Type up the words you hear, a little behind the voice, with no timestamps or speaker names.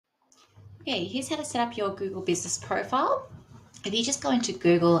Okay, here's how to set up your Google business profile. If you just go into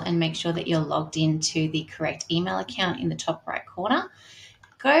Google and make sure that you're logged into the correct email account in the top right corner,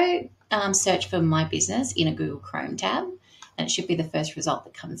 go search for My Business in a Google Chrome tab, and it should be the first result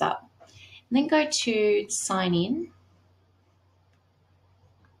that comes up. And then go to Sign In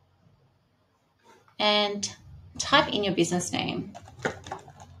and type in your business name.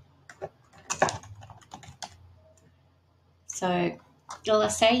 So it'll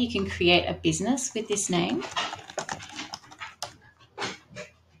say you can create a business with this name.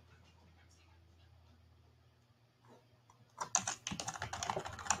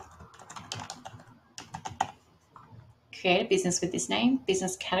 Create a business with this name,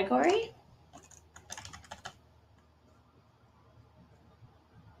 business category.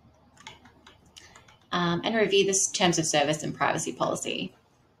 And review the terms of service and privacy policy.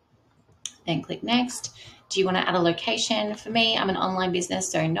 Then click next. Do you want to add a location? For me, I'm an online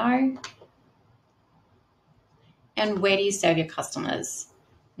business, so no. And where do you serve your customers?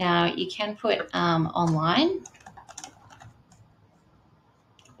 Now you can put online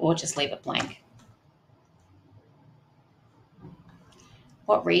or just leave it blank.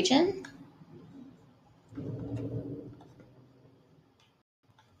 What region?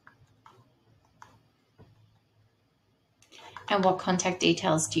 And what contact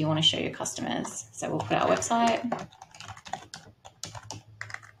details do you want to show your customers? So we'll put our website.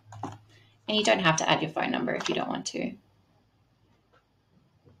 And you don't have to add your phone number if you don't want to.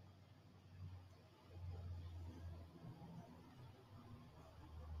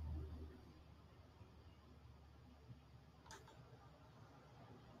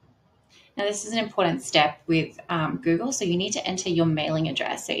 Now, this is an important step with Google, so you need to enter your mailing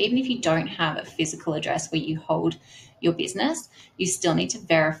address. So even if you don't have a physical address where you hold your business, you still need to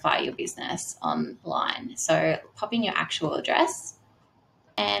verify your business online. So pop in your actual address,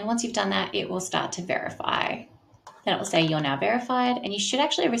 and once you've done that, it will start to verify. Then it will say you're now verified, and you should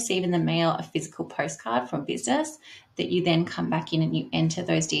actually receive in the mail a physical postcard from business that you then come back in and you enter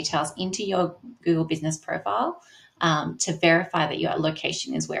those details into your Google business profile to verify that your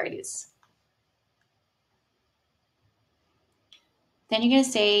location is where it is. Then you're going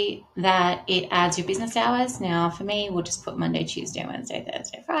to see that it adds your business hours. Now for me, we'll just put Monday, Tuesday, Wednesday,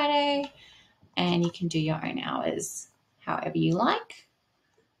 Thursday, Friday, and you can do your own hours however you like.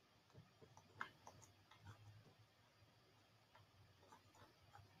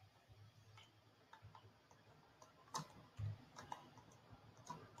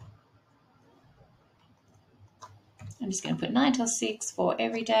 I'm just going to put 9 till 6 for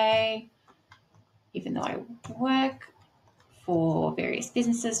every day, even though I work for various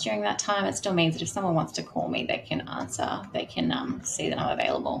businesses during that time. It still means that if someone wants to call me, they can answer, they can see that I'm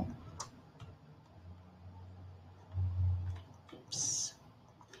available. Oops.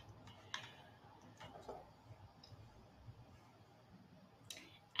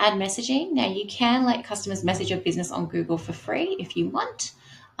 Add messaging. Now you can let customers message your business on Google for free if you want.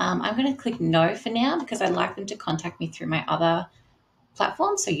 I'm going to click no for now because I'd like them to contact me through my other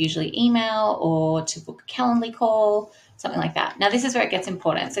platforms, so usually email or to book a Calendly call, something like that. Now this is where it gets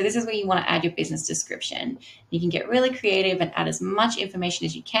important. So this is where you want to add your business description. You can get really creative and add as much information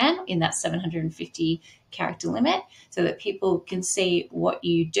as you can in that 750 character limit so that people can see what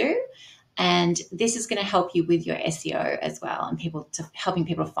you do. And this is going to help you with your SEO as well and helping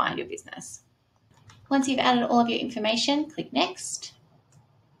people find your business. Once you've added all of your information, click next.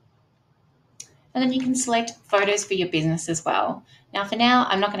 And then you can select photos for your business as well. Now for now,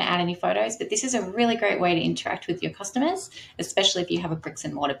 I'm not going to add any photos, but this is a really great way to interact with your customers, especially if you have a bricks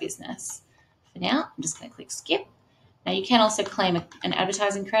and mortar business. For now, I'm just going to click skip. Now you can also claim an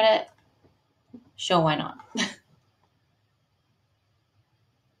advertising credit. Sure, why not?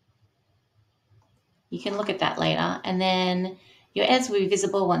 You can look at that later. And then your ads will be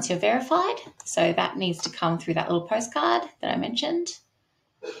visible once you're verified. So that needs to come through that little postcard that I mentioned.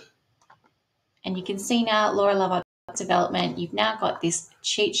 And you can see now, Laura Love Development, you've now got this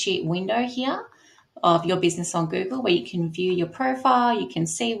cheat sheet window here of your business on Google where you can view your profile, you can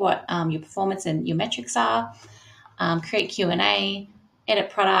see what your performance and your metrics are, create Q&A,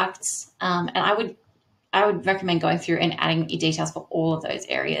 edit products, and I would recommend going through and adding your details for all of those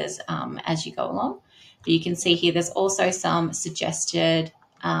areas as you go along. But you can see here there's also some suggested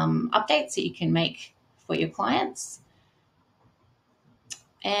updates that you can make for your clients.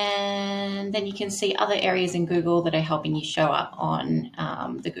 And then you can see other areas in Google that are helping you show up on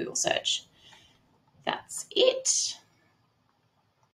the Google search. That's it.